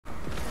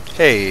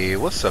Hey,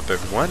 what's up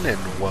everyone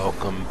and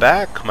welcome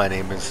back. My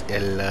name is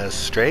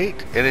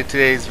Illahstrait, and in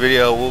today's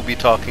video we'll be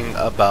talking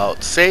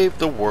about Save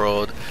the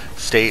World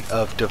State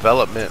of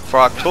Development for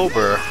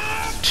October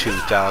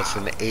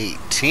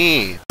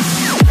 2018.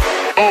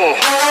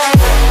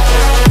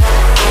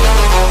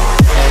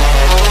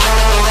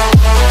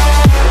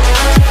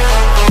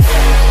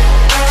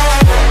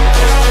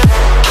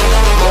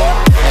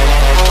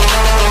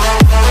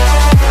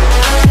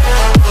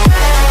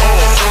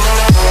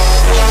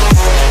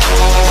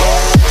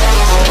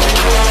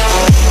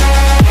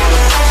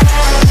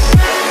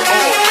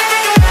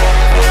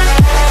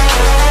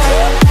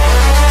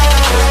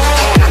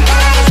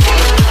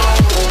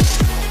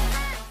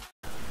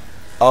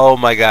 Oh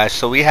my gosh,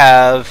 so we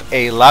have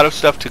a lot of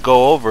stuff to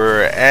go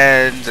over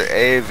and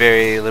a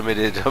very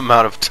limited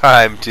amount of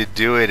time to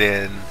do it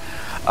in.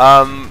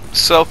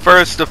 So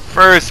the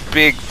first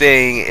big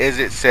thing is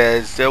it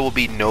says there will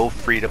be no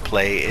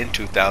free-to-play in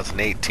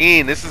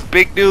 2018. This is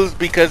big news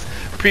because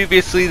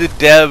previously the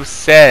devs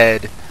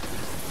said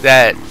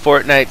that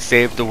Fortnite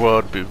Save the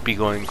World would be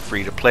going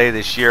free-to-play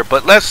this year.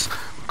 But let's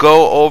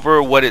go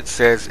over what it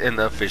says in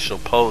the official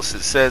post.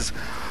 It says,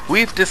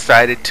 we've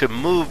decided to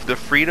move the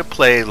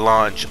free-to-play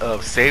launch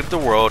of Save the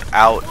World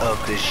out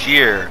of this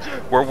year.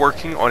 We're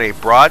working on a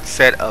broad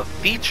set of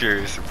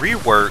features,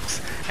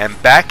 reworks,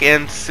 and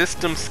back-end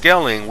system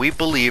scaling we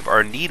believe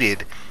are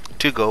needed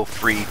to go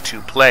free to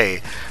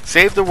play.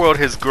 Save the World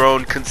has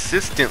grown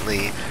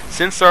consistently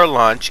since our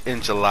launch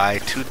in July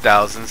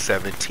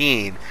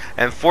 2017,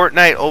 and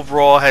Fortnite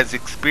overall has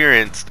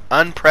experienced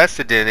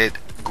unprecedented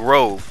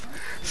growth.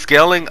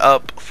 Scaling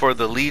up for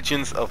the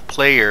legions of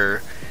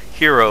player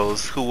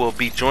heroes who will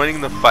be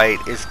joining the fight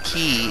is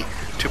key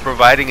to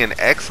providing an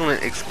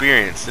excellent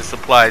experience. This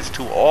applies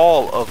to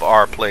all of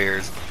our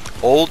players,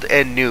 old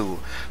and new,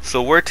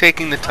 so we're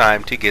taking the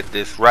time to get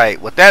this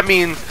right. What that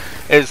means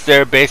is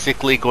they're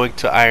basically going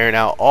to iron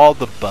out all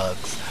the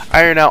bugs,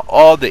 iron out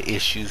all the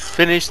issues,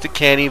 finish the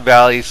Canny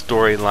Valley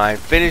storyline,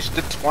 finish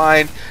the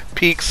Twine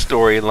Peak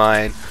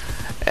storyline,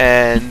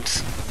 and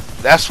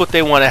that's what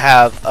they want to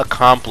have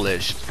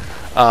accomplished.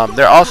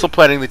 They're also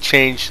planning to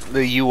change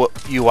the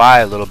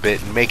UI a little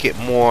bit and make it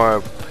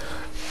more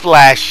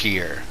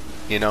flashier,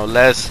 you know,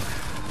 less.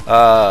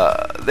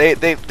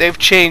 They've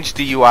changed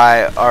the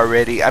UI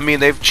already. I mean,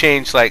 they've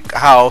changed like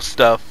how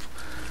stuff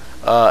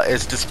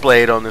is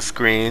displayed on the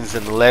screens,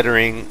 and the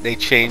lettering they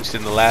changed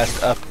in the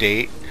last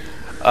update.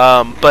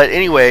 But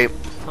anyway,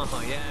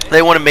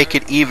 they want to make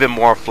it even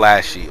more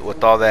flashy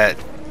with all that,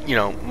 you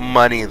know,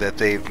 money that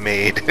they've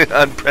made,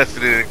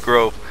 unprecedented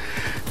growth.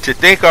 To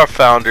thank our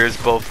founders,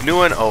 both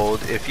new and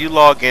old, if you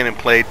log in and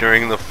play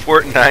during the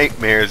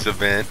Fortnitemares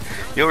event,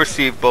 you'll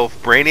receive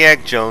both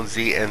Brainiac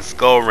Jonesy and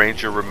Skull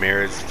Ranger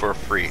Ramirez for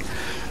free.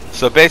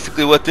 So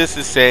basically what this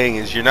is saying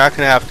is you're not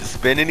going to have to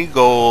spend any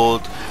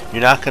gold,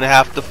 you're not going to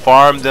have to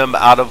farm them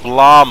out of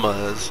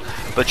llamas,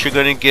 but you're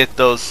going to get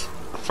those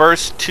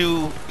first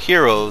two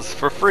heroes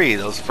for free,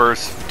 those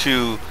first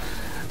two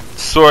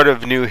sort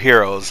of new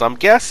heroes. I'm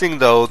guessing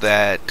though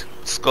that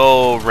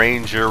Skull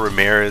Ranger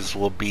Ramirez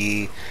will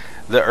be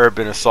the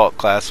urban assault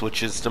class,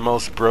 which is the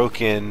most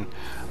broken,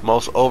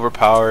 most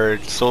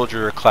overpowered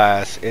soldier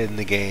class in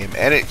the game,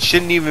 and it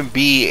shouldn't even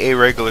be a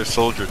regular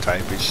soldier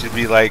type. It should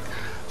be like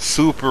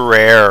super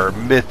rare or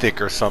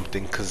mythic or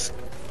something, because,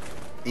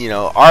 you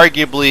know,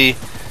 arguably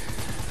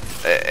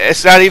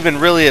it's not even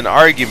really an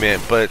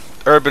argument, but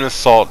urban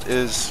assault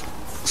is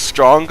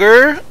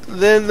stronger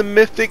than the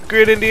mythic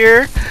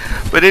grenadier.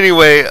 But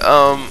anyway,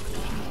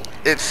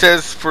 it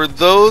says, for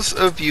those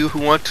of you who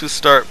want to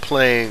start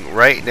playing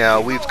right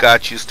now, we've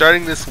got you.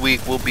 Starting this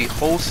week, we'll be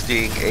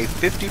hosting a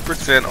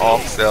 50%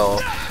 off sale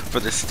for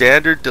the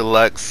standard,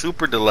 deluxe,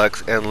 super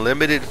deluxe, and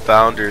limited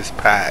founders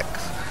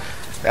packs.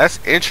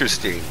 That's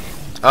interesting.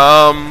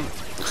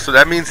 So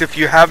that means if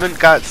you haven't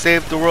got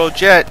Save the World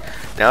yet,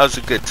 now's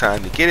a good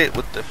time to get it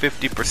with the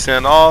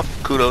 50%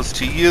 off. Kudos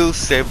to you.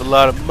 Save a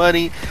lot of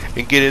money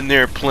and get in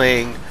there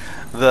playing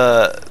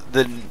the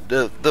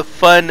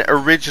fun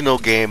original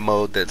game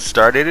mode that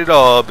started it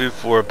all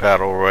before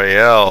Battle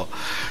Royale.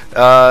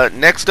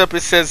 Next up,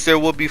 it says there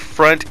will be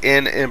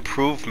front-end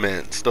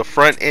improvements. The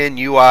front-end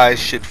UI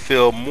should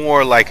feel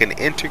more like an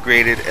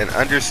integrated and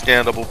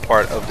understandable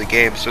part of the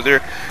game. So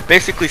they're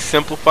basically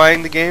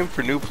simplifying the game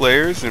for new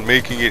players and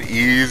making it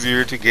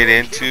easier to get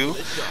into,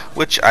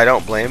 which I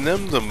don't blame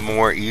them. The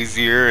more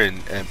easier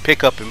and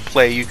pick up and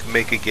play you can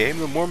make a game,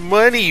 the more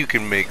money you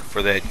can make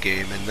for that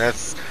game, and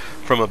that's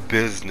from a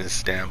business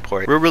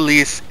standpoint. We'll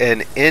release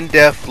an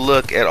in-depth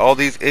look at all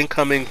these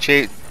incoming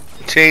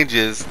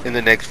changes in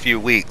the next few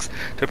weeks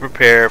to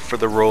prepare for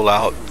the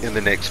rollout in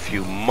the next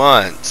few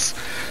months.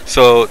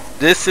 So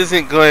this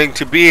isn't going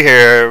to be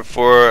here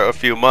for a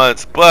few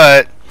months,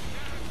 but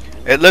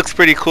it looks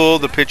pretty cool,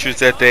 the pictures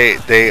that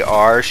they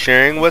are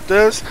sharing with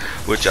us,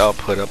 which I'll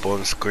put up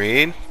on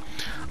screen.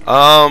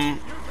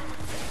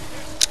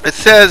 It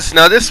says,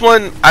 now this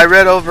one I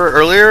read over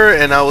earlier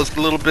and I was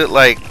a little bit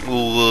like,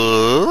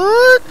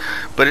 what?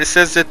 But it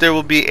says that there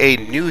will be a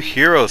new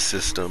hero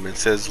system. It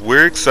says,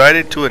 we're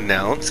excited to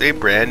announce a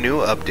brand new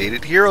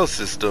updated hero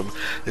system.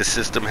 This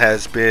system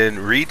has been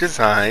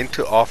redesigned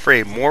to offer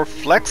a more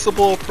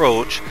flexible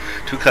approach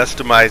to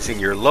customizing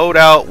your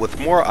loadout with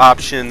more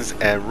options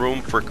and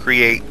room for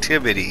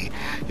creativity.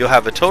 You'll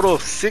have a total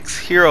of 6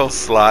 hero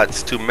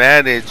slots to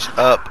manage,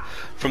 up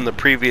from the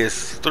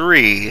previous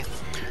 3.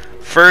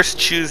 First,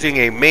 choosing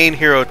a main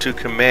hero to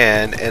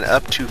command, and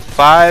up to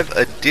 5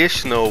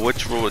 additional,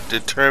 which will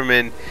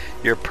determine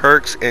your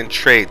perks and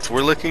traits.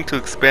 We're looking to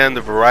expand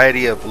the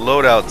variety of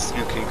loadouts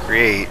you can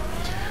create,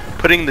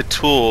 putting the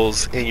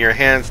tools in your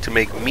hands to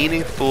make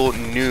meaningful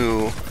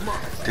new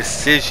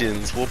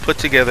decisions. We'll put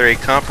together a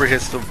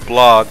comprehensive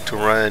blog to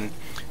run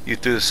you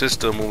through the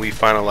system when we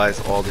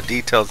finalize all the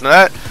details. Now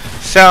that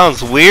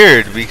sounds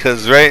weird,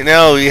 because right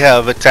now we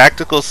have a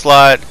tactical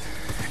slot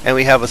and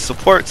we have a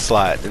support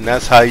slot, and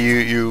that's how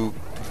you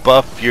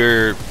buff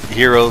your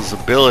hero's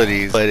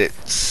abilities. But it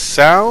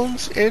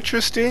sounds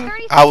interesting.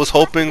 I was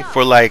hoping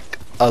for like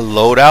a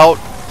loadout,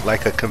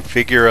 like a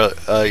configure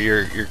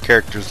your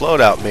character's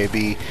loadout.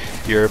 Maybe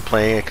you're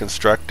playing a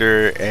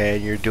constructor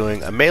and you're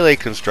doing a melee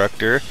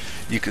constructor.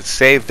 You could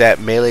save that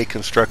melee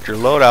constructor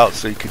loadout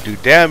so you could do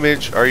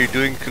damage, or you're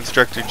doing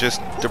constructor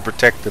just to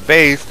protect the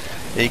base,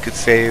 and you could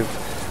save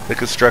the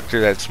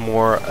constructor that's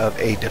more of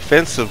a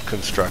defensive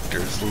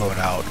constructor's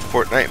loadout.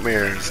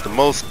 Fortnitemares, the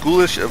most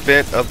ghoulish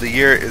event of the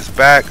year, is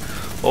back.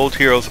 Old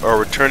heroes are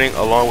returning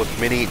along with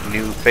many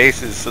new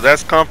faces. So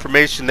that's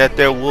confirmation that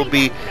there will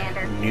be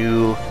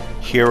new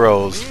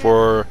heroes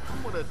for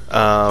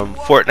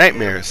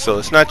Fortnitemares. So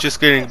it's not just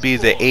going to be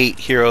the 8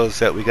 heroes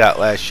that we got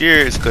last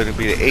year. It's going to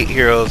be the 8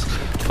 heroes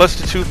plus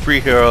the 2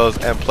 free heroes,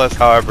 and plus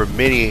however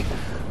many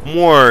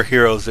more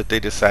heroes that they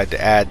decide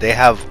to add. They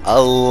have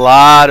a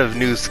lot of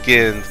new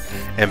skins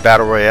in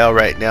Battle Royale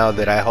right now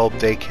that I hope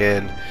they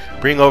can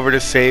bring over to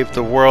save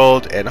the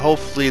world, and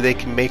hopefully they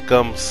can make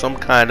them some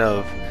kind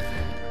of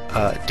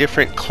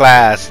different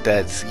class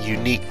that's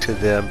unique to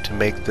them to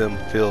make them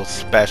feel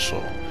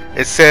special.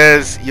 It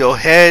says you'll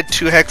head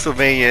to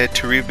Hexylvania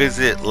to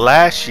revisit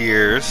last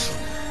year's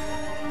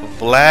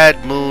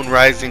Vlad Moon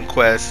Rising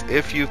quest.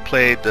 If you've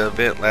played the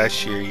event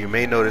last year, you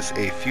may notice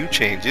a few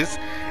changes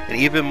and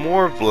even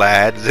more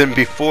Vlad than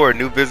before.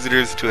 New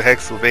visitors to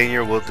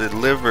Hexylvania will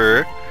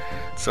deliver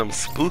some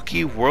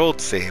spooky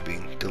world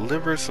saving.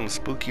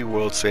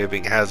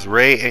 As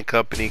Ray and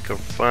company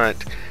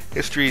confront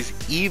history's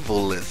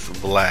evilest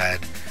Vlad.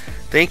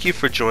 Thank you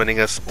for joining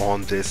us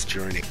on this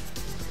journey.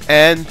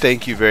 And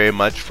thank you very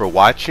much for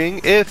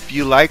watching. If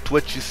you liked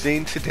what you've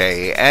seen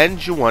today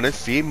and you want to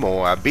see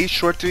more, be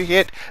sure to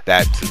hit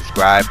that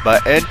subscribe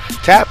button,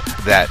 tap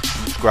that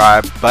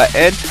subscribe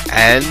button,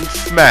 and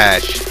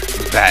smash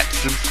that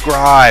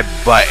subscribe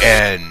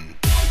button.